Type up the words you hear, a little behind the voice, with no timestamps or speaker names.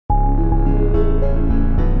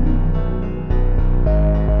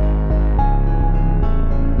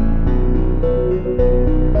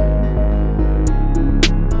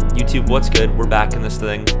YouTube, what's good? We're back in this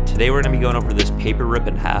thing. Today we're going to be going over this paper rip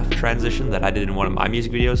in half transition that I did in one of my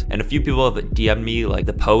music videos. And a few people have DM'd me like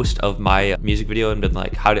the post of my music video and been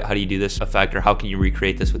like, how do you do this effect, or how can you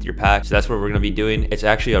recreate this with your pack? So that's what we're going to be doing. It's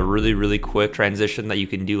actually a really quick transition that you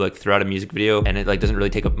can do like throughout a music video, and it like doesn't really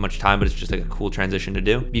take up much time, but it's just like a cool transition to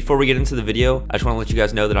do. Before we get into the video, I just want to let you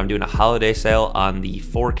guys know that I'm doing a holiday sale on the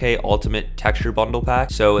 4K Ultimate Texture Bundle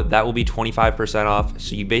Pack. So that will be 25% off.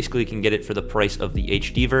 So you basically can get it for the price of the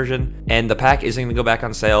HD version. And the pack isn't going to go back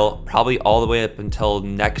on sale probably all the way up until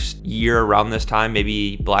next year around this time,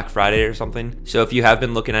 maybe Black Friday or something. So if you have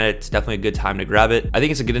been looking at it, it's definitely a good time to grab it. I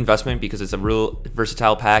think it's a good investment because it's a real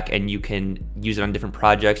versatile pack and you can use it on different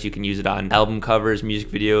projects. You can use it on album covers,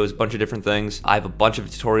 music videos, a bunch of different things. I have a bunch of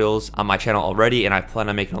tutorials on my channel already and I plan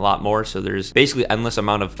on making a lot more. So there's basically endless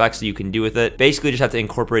amount of effects that you can do with it. Basically just have to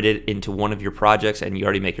incorporate it into one of your projects and you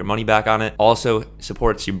already make your money back on it. Also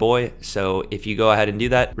supports your boy. So if you go ahead and do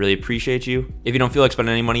that, really appreciate you. If you don't feel like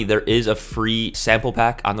spending any money, there is a free sample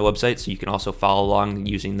pack on the website, so you can also follow along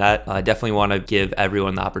using that. I definitely want to give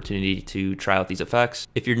everyone the opportunity to try out these effects.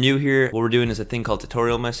 If you're new here, what we're doing is a thing called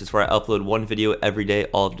Tutorial Miss. It's where I upload one video every day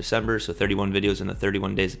all of December, so 31 videos in the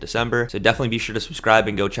 31 days of December. So definitely be sure to subscribe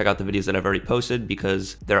and go check out the videos that I've already posted,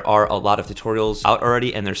 because there are a lot of tutorials out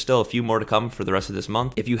already and there's still a few more to come for the rest of this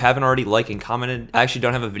month. If you haven't already liked and commented, I actually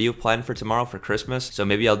don't have a video planned for tomorrow for Christmas, so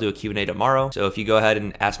maybe I'll do a Q&A tomorrow. So if you go ahead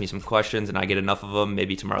and ask me some questions and I get enough of them,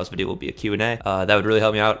 maybe tomorrow's video will be a Q&A. That would really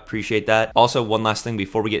help me out. Appreciate that. Also, one last thing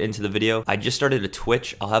before we get into the video, I just started a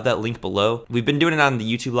Twitch. I'll have that link below. We've been doing it on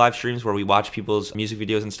the YouTube live streams where we watch people's music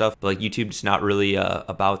videos and stuff, but like YouTube's not really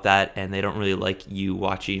about that, and they don't really like you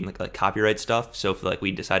watching like copyright stuff. So if like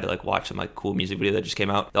we decide to like watch some like cool music video that just came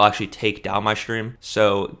out, they'll actually take down my stream.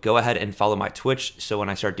 So go ahead and follow my Twitch, so when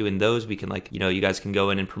I start doing those, we can like, you know, you guys can go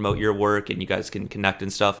in and promote your work and you guys can connect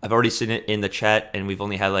and stuff. I've already seen it in the chat and we've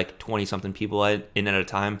only had like 20 something people in at a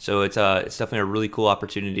time. So it's definitely a really cool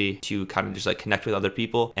opportunity to kind of just like connect with other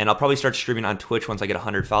people. And I'll probably start streaming on Twitch once I get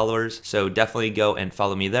 100 followers. So definitely go and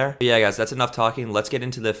follow me there. But yeah, guys, that's enough talking. Let's get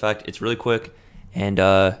into the effect. It's really quick and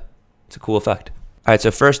it's a cool effect. All right,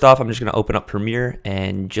 so first off, I'm just going to open up Premiere,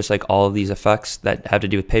 and just like all of these effects that have to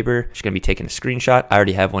do with paper, I'm just going to be taking a screenshot. I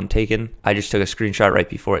already have one taken. I just took a screenshot right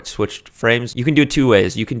before it switched frames. You can do it two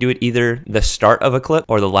ways. You can do it either the start of a clip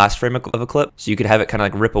or the last frame of a clip. So you could have it kind of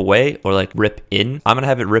like rip away or like rip in. I'm going to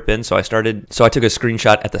have it rip in. So I took a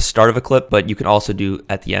screenshot at the start of a clip, but you can also do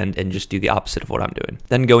at the end and just do the opposite of what I'm doing.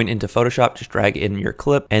 Then going into Photoshop, just drag in your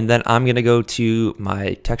clip, and then I'm going to go to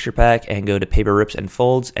my texture pack and go to paper rips and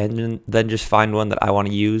folds, and then just find one that I want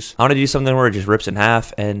to use. I want to do something where it just rips in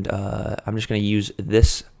half, and I'm just going to use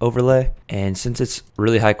this overlay. And since it's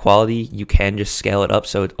really high quality, you can just scale it up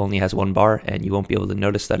so it only has one bar and you won't be able to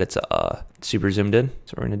notice that it's super zoomed in.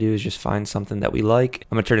 So what we're going to do is just find something that we like.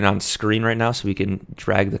 I'm going to turn it on screen right now so we can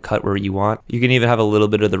drag the cut where you want. You can even have a little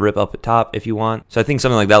bit of the rip up at top if you want. So I think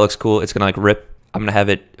something like that looks cool. It's going to like rip. I'm going to have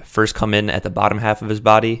it first come in at the bottom half of his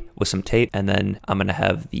body with some tape, and then I'm going to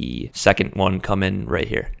have the second one come in right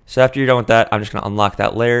here. So after you're done with that, I'm just going to unlock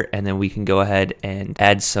that layer, and then we can go ahead and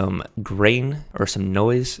add some grain or some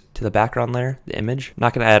noise to the background layer, the image. I'm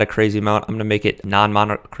not going to add a crazy amount. I'm going to make it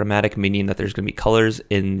non-monochromatic, meaning that there's going to be colors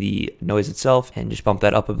in the noise itself, and just bump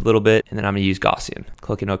that up a little bit, and then I'm going to use Gaussian.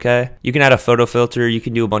 Clicking OK. You can add a photo filter. You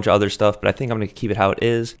can do a bunch of other stuff, but I think I'm going to keep it how it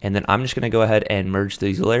is. And then I'm just going to go ahead and merge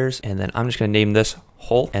these layers, and then I'm just going to name this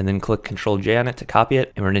hole, and then click Control J on it to copy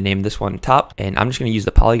it, and we're going to name this one top. And I'm just going to use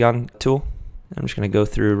the polygon tool. I'm just going to go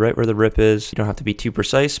through right where the rip is. You don't have to be too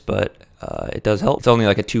precise, but it does help. It's only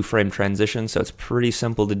like a 2-frame transition, so it's pretty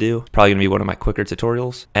simple to do. It's probably going to be one of my quicker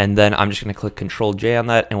tutorials. And then I'm just going to click Control J on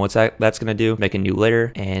that, and what's that's going to do, make a new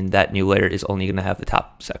layer, and that new layer is only going to have the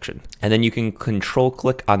top section. And then you can control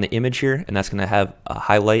click on the image here, and that's going to have a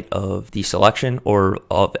highlight of the selection or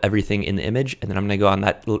of everything in the image. And then I'm going to go on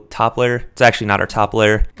that top layer. It's actually not our top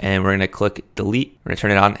layer, and we're going to click delete. We're going to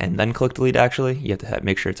turn it on and then click delete. Actually, you have to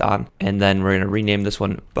make sure it's on. And then we're going to rename this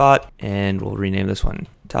one bot, and we'll rename this one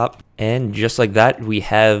top. And just like that, we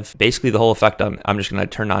have basically the whole effect on. I'm just going to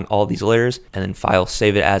turn on all these layers and then file,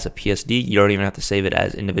 save it as a PSD. You don't even have to save it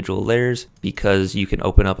as individual layers because you can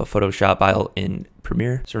open up a Photoshop file in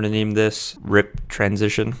Premiere. So we're going to name this rip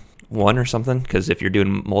transition 1 or something, because if you're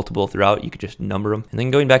doing multiple throughout, you could just number them. And then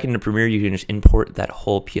going back into Premiere, you can just import that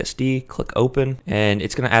whole PSD, click open, and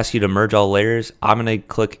it's going to ask you to merge all layers. I'm going to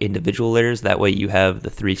click individual layers. That way you have the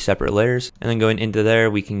 3 separate layers. And then going into there,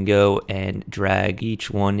 we can go and drag each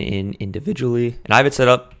one in individually. And I have it set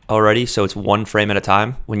up already, so it's 1 frame at a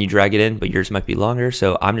time when you drag it in, but yours might be longer,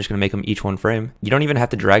 so I'm just going to make them each 1 frame. You don't even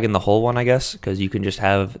have to drag in the whole one, I guess, because you can just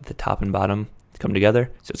have the top and bottom come together.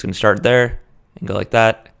 So it's going to start there and go like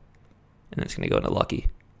that, and it's gonna go into Lucky.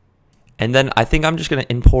 And then I think I'm just gonna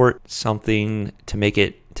import something to make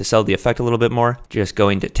it, to sell the effect a little bit more. Just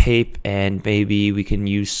going to tape, and maybe we can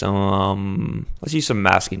use some, let's use some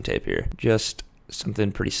masking tape here. Just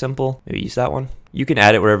something pretty simple. Maybe use that one. You can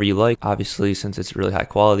add it wherever you like. Obviously, since it's really high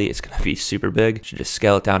quality, it's gonna be super big. You should just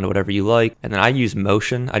scale it down to whatever you like. And then I use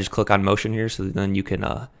motion. I just click on motion here, so then you can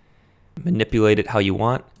manipulate it how you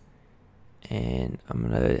want. And I'm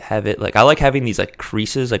gonna have it like, I like having these like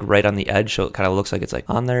creases like right on the edge, so it kind of looks like it's like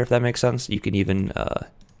on there, if that makes sense. You can even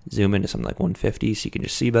zoom into something like 150 so you can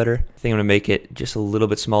just see better. I think I'm gonna make it just a little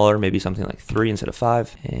bit smaller, maybe something like 3 instead of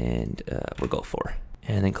 5, and we'll go 4.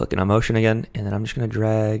 And then clicking on motion again, and then I'm just gonna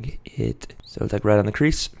drag it so it's like right on the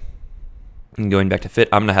crease. And going back to fit,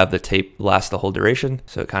 I'm gonna have the tape last the whole duration,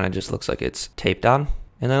 so it kind of just looks like it's taped on.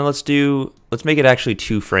 And then let's make it actually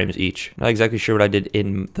 2 frames each. Not exactly sure what I did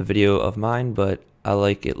in the video of mine, but I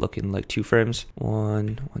like it looking like 2 frames.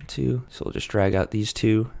 1, 1, 2. So we'll just drag out these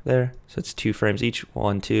 2 there. So it's 2 frames each.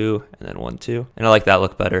 1, 2, and then 1, 2. And I like that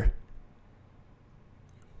look better.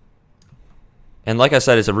 And like I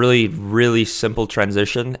said, it's a really, really simple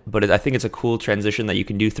transition, but I think it's a cool transition that you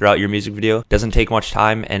can do throughout your music video. Doesn't take much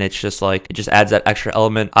time, and it's just like, it just adds that extra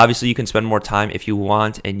element. Obviously, you can spend more time if you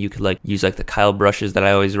want, and you could like use like the Kyle brushes that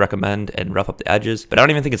I always recommend and rough up the edges. But I don't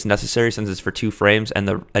even think it's necessary since it's for 2 frames and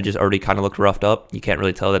the edges already kind of look roughed up. You can't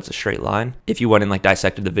really tell that it's a straight line. If you went and like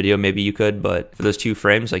dissected the video, maybe you could, but for those 2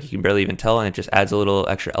 frames, like you can barely even tell, and it just adds a little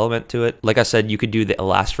extra element to it. Like I said, you could do the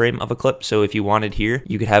last frame of a clip. So if you wanted here,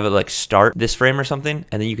 you could have it like start this frame or something,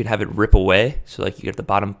 and then you could have it rip away. So like you get the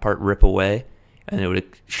bottom part rip away, and it would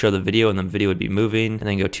show the video, and the video would be moving, and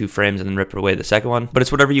then go 2 frames and then rip away the second one. But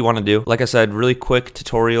it's whatever you want to do. Like I said, really quick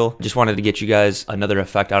tutorial. Just wanted to get you guys another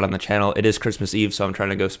effect out on the channel. It is Christmas Eve, so I'm trying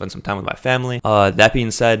to go spend some time with my family. That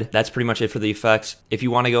being said, that's pretty much it for the effects. If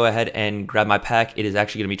you want to go ahead and grab my pack, it is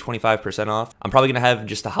actually going to be 25% off. I'm probably going to have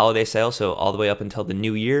just a holiday sale, so all the way up until the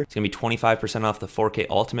new year. It's going to be 25% off the 4K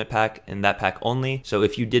Ultimate pack, and that pack only. So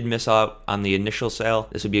if you did miss out on the initial sale,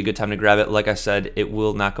 this would be a good time to grab it. Like I said, it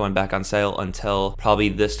will not go back on sale until probably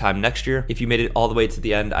this time next year. If you made it all the way to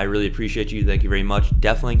the end, I really appreciate you. Thank you very much.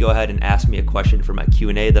 Definitely go ahead and ask me a question for my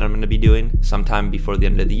Q&A that I'm going to be doing sometime before the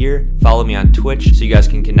end of the year. Follow me on Twitch so you guys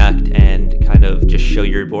can connect and kind of just show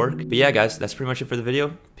your work. But yeah, guys, that's pretty much it for the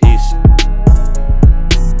video. Peace.